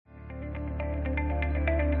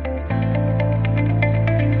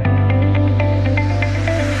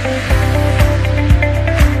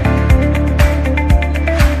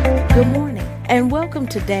Good morning, and welcome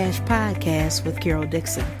to Dash Podcast with Carol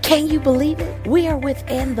Dixon. Can you believe it? We are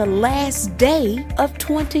within the last day of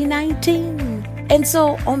 2019. And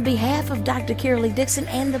so on behalf of Dr. Carol Lee Dixon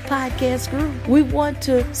and the podcast group, we want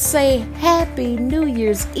to say Happy New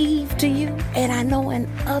Year's Eve to you. And I know in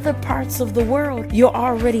other parts of the world, you're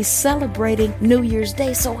already celebrating New Year's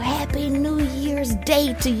Day. So Happy New Year's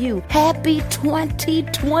Day to you. Happy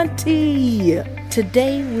 2020.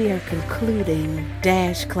 Today we are concluding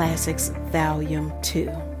Dash Classics Volume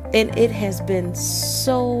 2. And it has been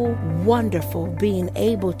so wonderful being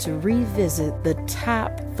able to revisit the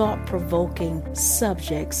top thought-provoking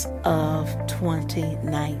subjects of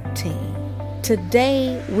 2019.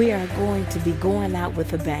 Today, we are going to be going out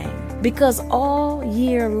with a bang because all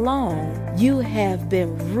year long, you have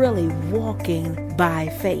been really walking by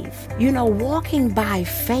faith. You know, walking by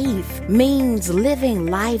faith means living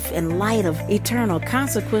life in light of eternal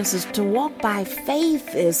consequences. To walk by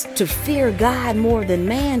faith is to fear God more than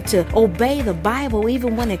man, to obey the Bible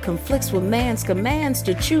even when it conflicts with man's commands,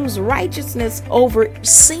 to choose righteousness over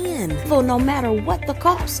sin, no matter what the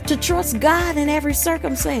cost, to trust God in every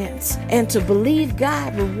circumstance, and to believe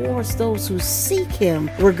God rewards those who seek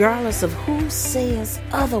Him, regardless of who says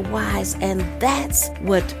otherwise. And that's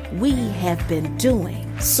what we have been doing.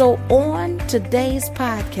 So on today's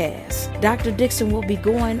podcast, Dr. Dixon will be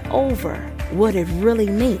going over what it really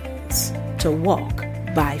means to walk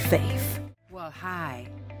by faith. Well, hi.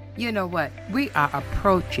 You know what? We are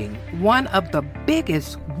approaching one of the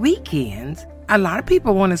biggest weekends. A lot of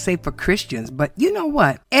people want to say for Christians, but you know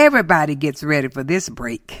what? Everybody gets ready for this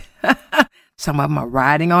break. Some of them are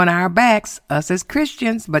riding on our backs, us as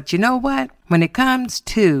Christians. But you know what? When it comes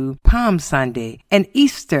to Palm Sunday and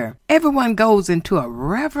Easter, everyone goes into a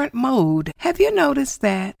reverent mode. Have you noticed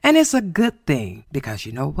that? And it's a good thing because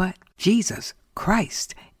you know what? Jesus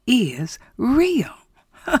Christ is real.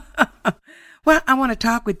 Well, I want to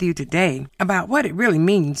talk with you today about what it really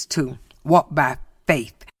means to walk by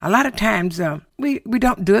faith. A lot of times we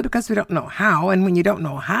don't do it because we don't know how. And when you don't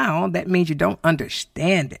know how, that means you don't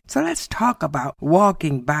understand it. So let's talk about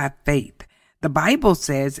walking by faith. The Bible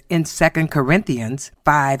says in 2 Corinthians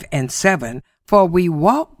 5:7, "For we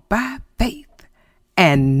walk by faith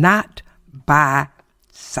and not by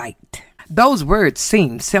sight." Those words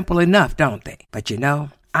seem simple enough, don't they? But you know,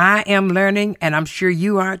 I am learning, and I'm sure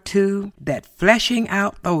you are too, that fleshing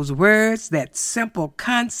out those words, that simple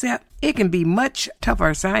concept, it can be much tougher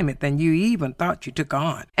assignment than you even thought you took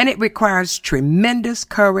on. And it requires tremendous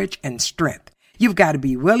courage and strength. You've got to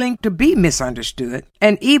be willing to be misunderstood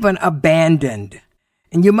and even abandoned.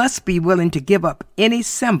 And you must be willing to give up any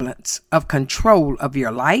semblance of control of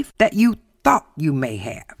your life that you thought you may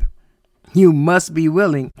have. You must be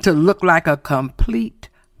willing to look like a complete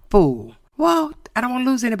fool. Well, I don't want to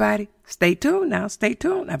lose anybody. Stay tuned now. Stay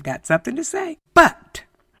tuned. I've got something to say. But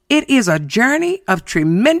it is a journey of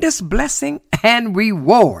tremendous blessing and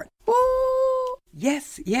reward. Ooh,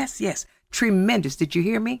 yes, yes, yes. Tremendous. Did you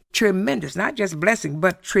hear me? Tremendous. Not just blessing,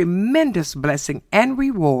 but tremendous blessing and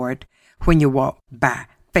reward when you walk by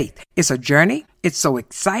faith. It's a journey. It's so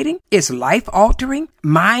exciting. It's life-altering,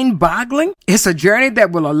 mind-boggling. It's a journey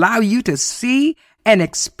that will allow you to see and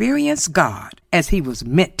experience God as He was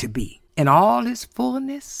meant to be, in all His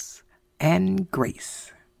fullness and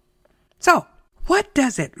grace. So, what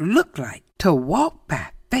does it look like to walk by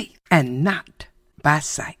faith and not by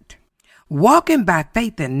sight? Walking by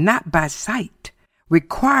faith and not by sight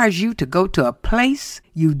requires you to go to a place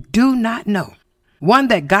you do not know, one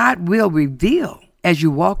that God will reveal as you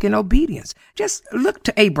walk in obedience. Just look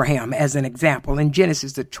to Abraham as an example in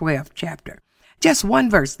Genesis, the 12th chapter. Just one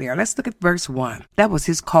verse there. Let's look at verse 1. That was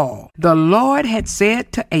his call. The Lord had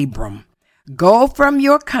said to Abram, "Go from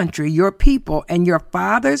your country, your people, and your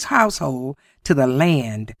father's household to the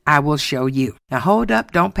land I will show you." Now hold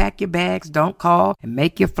up. Don't pack your bags. Don't call and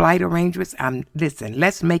make your flight arrangements. Listen,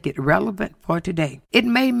 let's make it relevant for today. It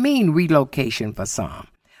may mean relocation for some,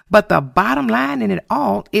 but the bottom line in it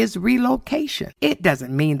all is relocation. It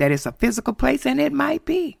doesn't mean that it's a physical place, and it might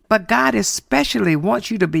be. But God especially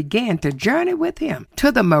wants you to begin to journey with Him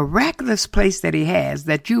to the miraculous place that He has,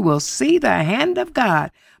 that you will see the hand of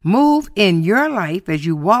God move in your life as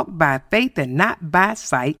you walk by faith and not by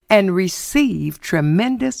sight, and receive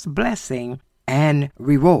tremendous blessing and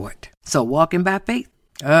reward. So walking by faith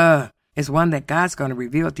is one that God's going to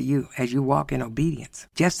reveal to you as you walk in obedience,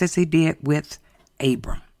 just as He did with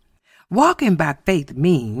Abram. Walking by faith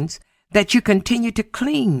means that you continue to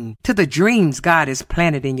cling to the dreams God has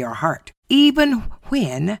planted in your heart, even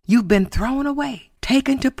when you've been thrown away,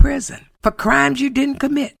 taken to prison for crimes you didn't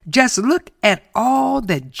commit. Just look at all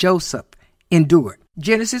that Joseph endured.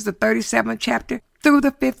 Genesis, the 37th chapter, through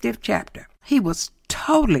the 50th chapter. He was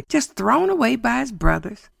totally just thrown away by his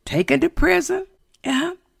brothers, taken to prison.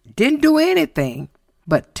 Didn't do anything,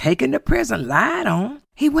 but taken to prison, lied on.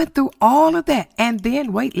 He went through all of that. And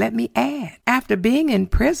then, let me add, after being in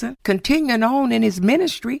prison, continuing on in his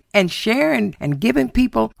ministry and sharing and giving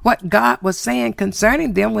people what God was saying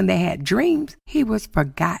concerning them when they had dreams, he was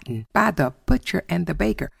forgotten by the butcher and the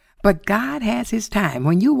baker. But God has his time.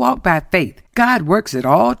 When you walk by faith, God works it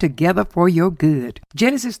all together for your good.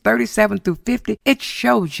 Genesis 37 through 50, it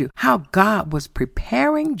shows you how God was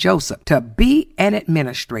preparing Joseph to be an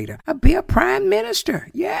administrator, be a prime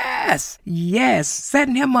minister. Yes,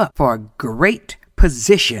 setting him up for a great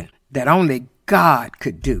position that only God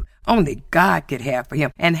could do. Only God could have for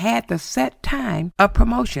him, and had the set time of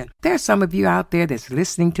promotion. There's some of you out there that's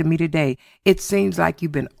listening to me today. It seems like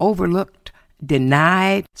you've been overlooked,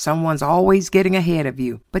 denied. Someone's always getting ahead of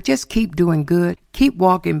you. But just keep doing good. Keep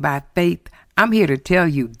walking by faith. I'm here to tell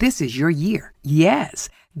you, this is your year. Yes,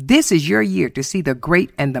 this is your year to see the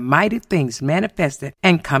great and the mighty things manifested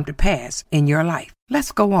and come to pass in your life.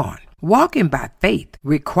 Let's go on. Walking by faith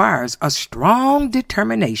requires a strong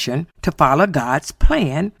determination to follow God's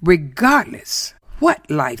plan regardless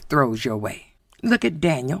what life throws your way. Look at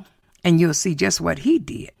Daniel, and you'll see just what he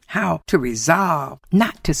did, how to resolve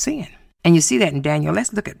not to sin. And you see that in Daniel.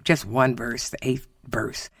 Let's look at just one verse, the 8th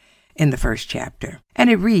verse in the 1st chapter.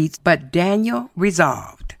 And it reads, "But Daniel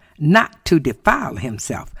resolved not to defile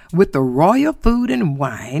himself with the royal food and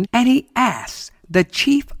wine, and he asked the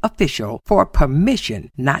chief official for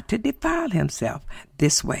permission not to defile himself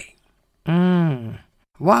this way."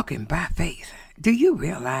 Walking by faith. Do you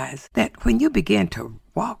realize that when you begin to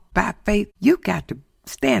walk by faith, you got to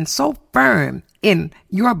stand so firm in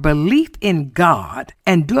your belief in God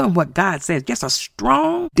and doing what God says, just a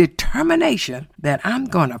strong determination that I'm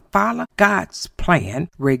going to follow God's plan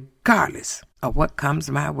regardless of what comes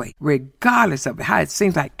my way, regardless of how it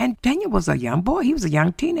seems like. And Daniel was a young boy. He was a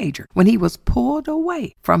young teenager when he was pulled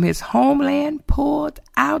away from his homeland, pulled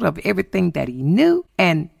out of everything that he knew.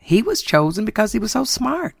 And he was chosen because he was so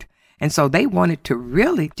smart. And so they wanted to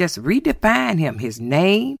really just redefine him, his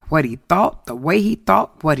name, what he thought, the way he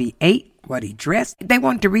thought, what he ate, what he dressed. They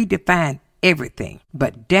wanted to redefine everything.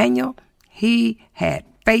 But Daniel, he had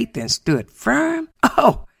faith and stood firm.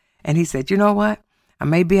 And he said, you know what? I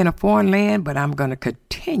may be in a foreign land, but I'm going to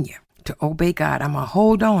continue to obey God. I'm going to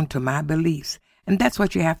hold on to my beliefs. And that's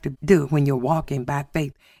what you have to do when you're walking by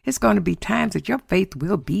faith. It's going to be times that your faith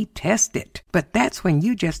will be tested. But that's when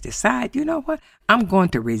you just decide, you know what? I'm going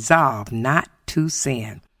to resolve not to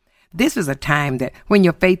sin. This is a time that when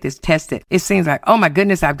your faith is tested, it seems like, oh my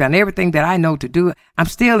goodness, I've done everything that I know to do. I'm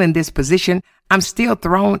still in this position. I'm still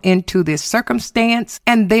thrown into this circumstance.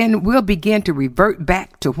 And then we'll begin to revert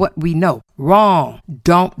back to what we know. Wrong.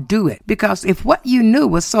 Don't do it. Because if what you knew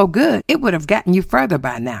was so good, it would have gotten you further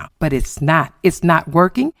by now. But it's not. It's not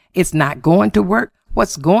working. It's not going to work.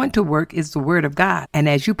 What's going to work is the word of God. And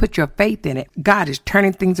as you put your faith in it, God is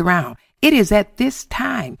turning things around. It is at this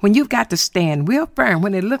time when you've got to stand real firm,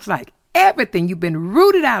 when it looks like everything, you've been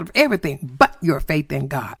rooted out of everything but your faith in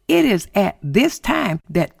God. It is at this time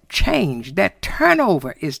that change, that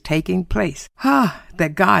turnover is taking place.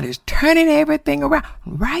 That God is turning everything around.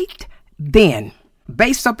 Right then,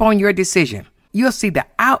 based upon your decision, you'll see the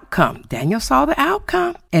outcome. Daniel saw the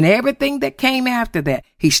outcome, and everything that came after that,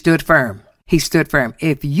 he stood firm. He stood firm.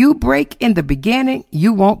 If you break in the beginning,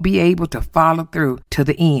 you won't be able to follow through to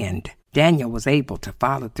the end. Daniel was able to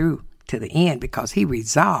follow through to the end because he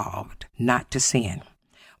resolved not to sin.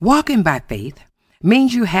 Walking by faith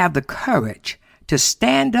means you have the courage to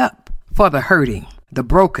stand up for the hurting, the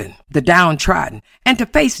broken, the downtrodden, and to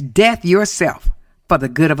face death yourself for the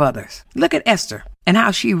good of others. Look at Esther and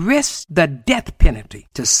how she risked the death penalty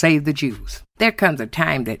to save the Jews. There comes a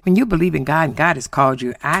time that when you believe in God and God has called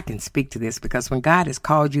you, I can speak to this because when God has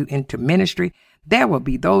called you into ministry, there will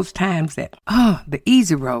be those times that, the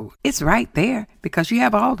easy road, it's right there because you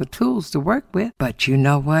have all the tools to work with. But you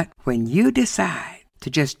know what? When you decide to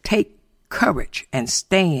just take courage and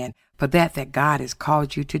stand for that God has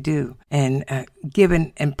called you to do and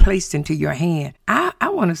given and placed into your hand, I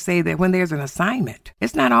want to say that when there's an assignment,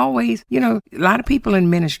 it's not always, a lot of people in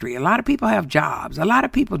ministry, a lot of people have jobs, a lot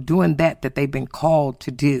of people doing that they've been called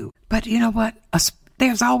to do. But you know what?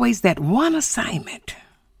 There's always that one assignment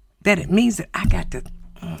that it means that I got to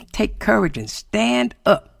take courage and stand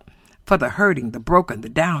up for the hurting, the broken, the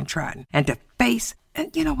downtrodden, and to face,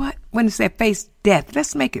 and you know what? When it said face death,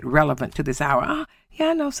 let's make it relevant to this hour.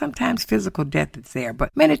 I know sometimes physical death is there,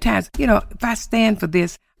 but many times, if I stand for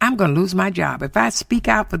this, I'm going to lose my job. If I speak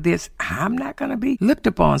out for this, I'm not going to be looked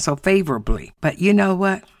upon so favorably. But you know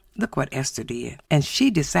what? Look what Esther did. And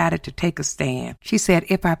she decided to take a stand. She said,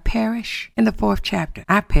 if I perish, in the 4th chapter,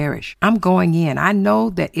 I perish. I'm going in. I know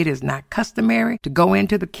that it is not customary to go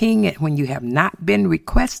into the king when you have not been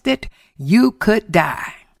requested. You could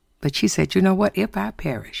die. But she said, you know what? If I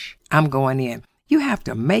perish, I'm going in. You have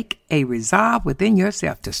to make a resolve within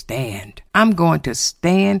yourself to stand. I'm going to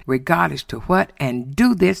stand regardless to what and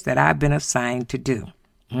do this that I've been assigned to do.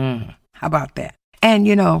 How about that? And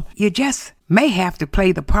you just may have to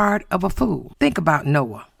play the part of a fool. Think about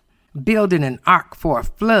Noah building an ark for a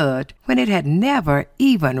flood when it had never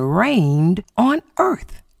even rained on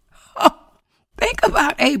earth. Think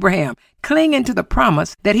about Abraham clinging to the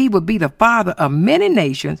promise that he would be the father of many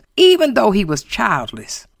nations, even though he was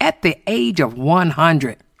childless at the age of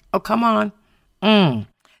 100. Oh, come on.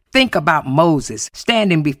 Think about Moses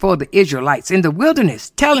standing before the Israelites in the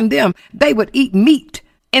wilderness, telling them they would eat meat.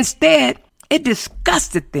 Instead, it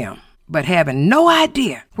disgusted them, but having no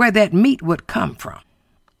idea where that meat would come from.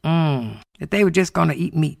 That they were just going to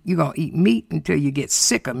eat meat. You're going to eat meat until you get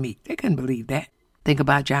sick of meat. They couldn't believe that. Think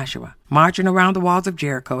about Joshua marching around the walls of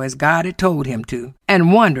Jericho as God had told him to,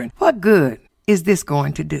 and wondering, what good is this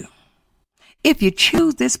going to do? If you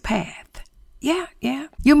choose this path,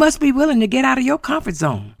 you must be willing to get out of your comfort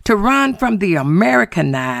zone, to run from the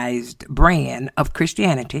Americanized brand of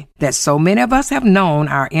Christianity that so many of us have known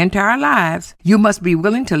our entire lives. You must be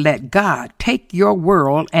willing to let God take your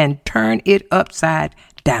world and turn it upside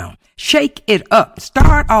down. Shake it up.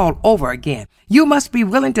 Start all over again. You must be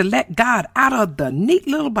willing to let God out of the neat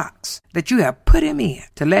little box that you have put him in,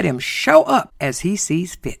 to let him show up as he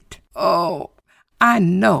sees fit. Oh, I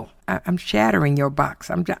know I'm shattering your box.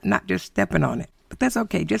 I'm not just stepping on it, but that's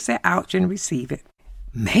okay. Just say ouch and receive it.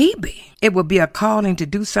 Maybe it will be a calling to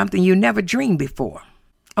do something you never dreamed before.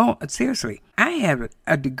 Oh, seriously, I have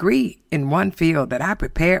a degree in one field that I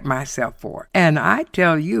prepared myself for. And I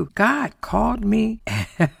tell you, God called me.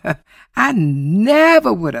 I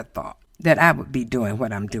never would have thought that I would be doing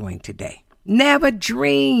what I'm doing today. Never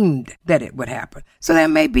dreamed that it would happen. So there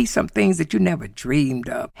may be some things that you never dreamed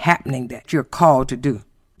of happening that you're called to do.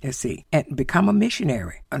 You see, and become a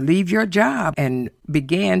missionary, or leave your job and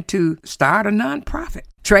begin to start a nonprofit.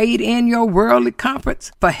 Trade in your worldly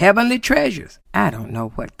comforts for heavenly treasures. I don't know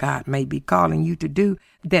what God may be calling you to do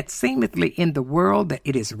that seemingly in the world that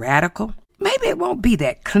it is radical. Maybe it won't be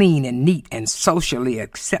that clean and neat and socially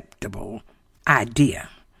acceptable idea.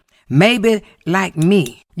 Maybe, like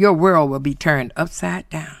me, your world will be turned upside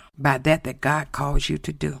down by that God calls you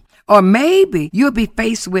to do. Or maybe you'll be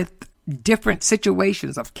faced with different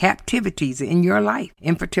situations of captivities in your life,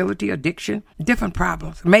 infertility, addiction, different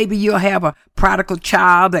problems. Maybe you'll have a prodigal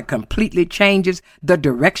child that completely changes the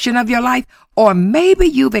direction of your life, or maybe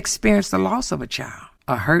you've experienced the loss of a child,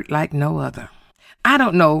 a hurt like no other. I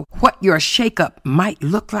don't know what your shakeup might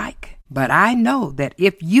look like, but I know that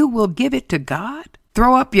if you will give it to God,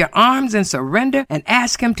 throw up your arms and surrender and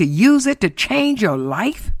ask him to use it to change your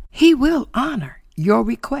life, he will honor your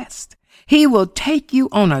request. He will take you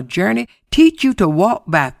on a journey, teach you to walk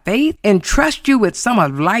by faith, and trust you with some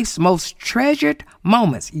of life's most treasured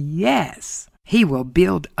moments. Yes, he will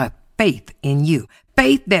build a faith in you,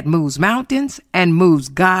 faith that moves mountains and moves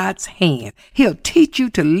God's hand. He'll teach you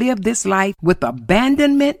to live this life with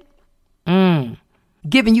abandonment,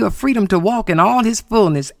 giving you a freedom to walk in all his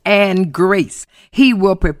fullness and grace. He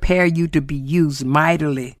will prepare you to be used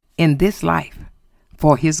mightily in this life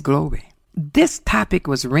for his glory. This topic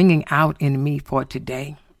was ringing out in me for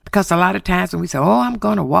today, because a lot of times when we say, I'm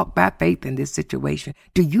going to walk by faith in this situation,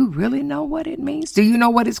 do you really know what it means? Do you know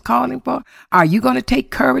what it's calling for? Are you going to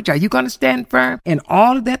take courage? Are you going to stand firm in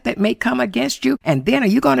all of that may come against you? And then are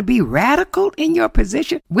you going to be radical in your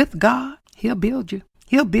position with God? He'll build you.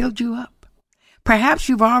 He'll build you up. Perhaps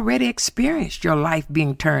you've already experienced your life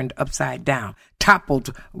being turned upside down,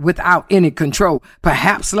 toppled without any control.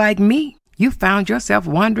 Perhaps like me, you found yourself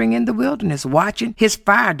wandering in the wilderness, watching his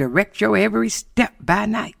fire direct your every step by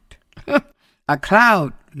night. A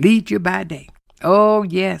cloud leads you by day. Oh,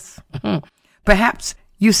 yes. Perhaps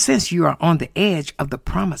you sense you are on the edge of the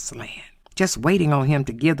promised land, just waiting on him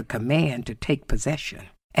to give the command to take possession.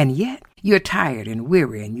 And yet you're tired and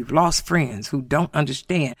weary, and you've lost friends who don't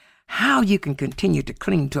understand how you can continue to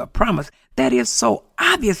cling to a promise that is so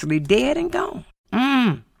obviously dead and gone.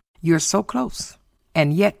 You're so close,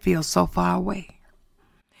 and yet feel so far away.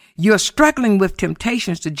 You're struggling with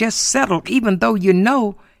temptations to just settle, even though you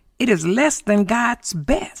know it is less than God's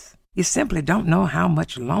best. You simply don't know how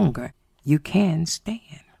much longer you can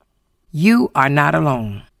stand. You are not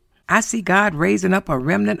alone. I see God raising up a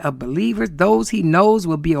remnant of believers, those he knows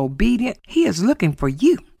will be obedient. He is looking for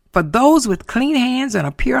you For those with clean hands and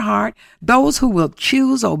a pure heart, those who will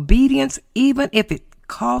choose obedience even if it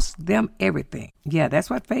costs them everything. Yeah, that's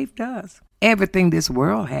what faith does. Everything this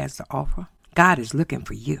world has to offer, God is looking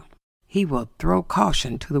for you. He will throw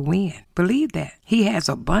caution to the wind. Believe that. He has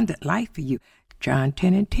abundant life for you. John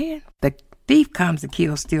 10:10. The thief comes to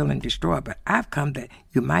kill, steal, and destroy, but I've come that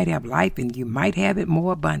you might have life and you might have it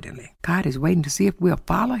more abundantly. God is waiting to see if we'll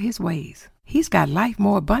follow his ways. He's got life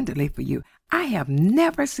more abundantly for you. I have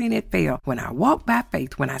never seen it fail when I walk by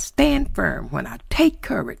faith, when I stand firm, when I take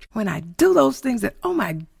courage, when I do those things that, oh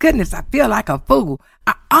my goodness, I feel like a fool.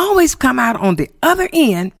 I always come out on the other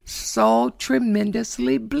end so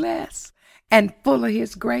tremendously blessed and full of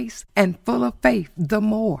his grace and full of faith the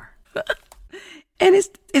more. And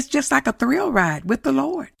it's just like a thrill ride with the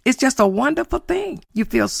Lord. It's just a wonderful thing. You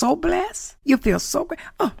feel so blessed. You feel so great.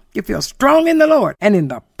 Oh, you feel strong in the Lord and in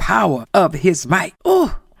the power of his might.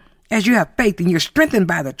 Oh, as you have faith and you're strengthened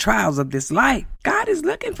by the trials of this life, God is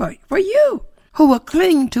looking for you who will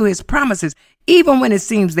cling to his promises even when it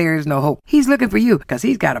seems there is no hope. He's looking for you because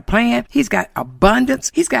he's got a plan. He's got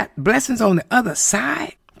abundance. He's got blessings on the other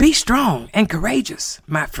side. Be strong and courageous,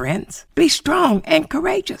 my friends. Be strong and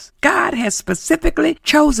courageous. God has specifically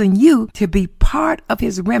chosen you to be part of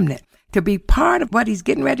his remnant, to be part of what he's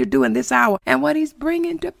getting ready to do in this hour and what he's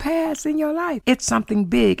bringing to pass in your life. It's something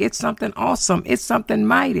big. It's something awesome. It's something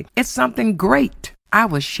mighty. It's something great. I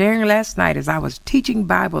was sharing last night as I was teaching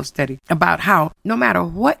Bible study about how no matter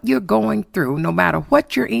what you're going through, no matter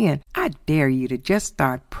what you're in, I dare you to just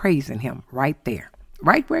start praising him right there,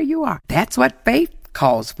 right where you are. That's what faith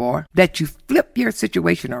calls for, that you flip your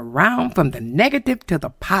situation around from the negative to the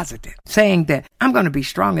positive, saying that I'm going to be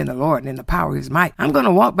strong in the Lord and in the power of his might. I'm going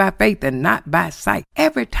to walk by faith and not by sight.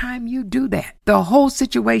 Every time you do that, the whole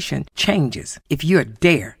situation changes if you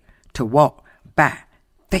dare to walk by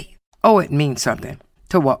faith. Oh, it means something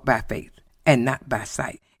to walk by faith and not by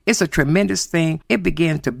sight. It's a tremendous thing. It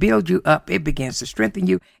begins to build you up. It begins to strengthen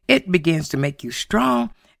you. It begins to make you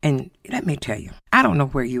strong. And let me tell you, I don't know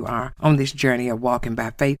where you are on this journey of walking by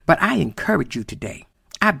faith, but I encourage you today.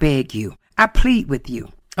 I beg you. I plead with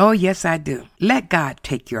you. Oh, yes, I do. Let God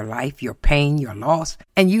take your life, your pain, your loss,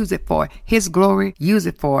 and use it for his glory. Use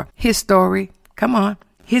it for his story. Come on,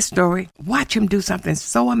 his story. Watch him do something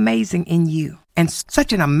so amazing in you and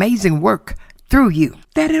such an amazing work through you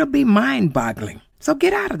that it'll be mind-boggling. So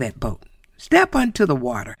get out of that boat. Step onto the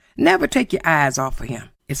water. Never take your eyes off of him.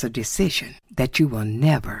 It's a decision that you will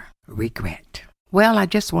never regret. Well, I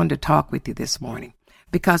just wanted to talk with you this morning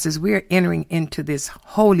because as we're entering into this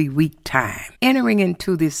Holy Week time, entering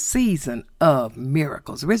into this season of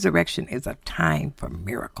miracles, resurrection is a time for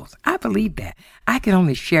miracles. I believe that. I can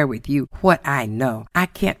only share with you what I know. I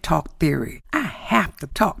can't talk theory. I have to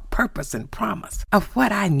talk purpose and promise of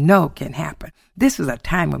what I know can happen. This is a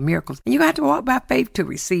time of miracles, and you have to walk by faith to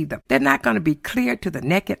receive them. They're not going to be clear to the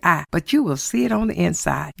naked eye, but you will see it on the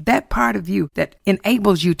inside. That part of you that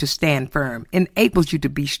enables you to stand firm, enables you to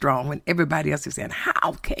be strong when everybody else is saying,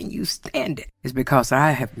 how can you stand it? It's because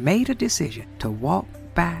I have made a decision to walk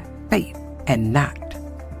by faith and not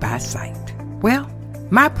by sight. Well,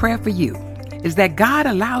 my prayer for you is that God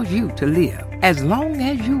allows you to live as long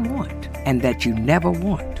as you want and that you never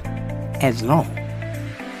want as long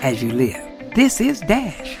as you live. This is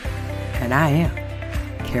Dash, and I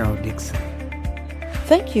am Carol Dixon.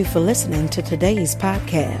 Thank you for listening to today's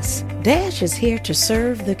podcast. Dash is here to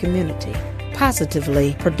serve the community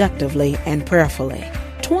positively, productively, and prayerfully.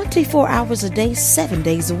 24 hours a day, 7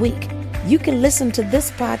 days a week. You can listen to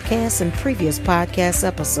this podcast and previous podcast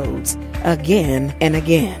episodes again and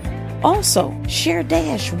again. Also, share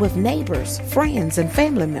Dash with neighbors, friends, and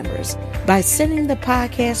family members by sending the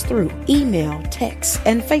podcast through email, text,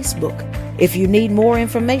 and Facebook. If you need more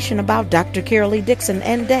information about Dr. Carol E. Dixon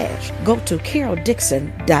and Dash, go to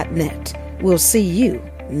caroldixon.net. We'll see you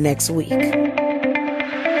next week.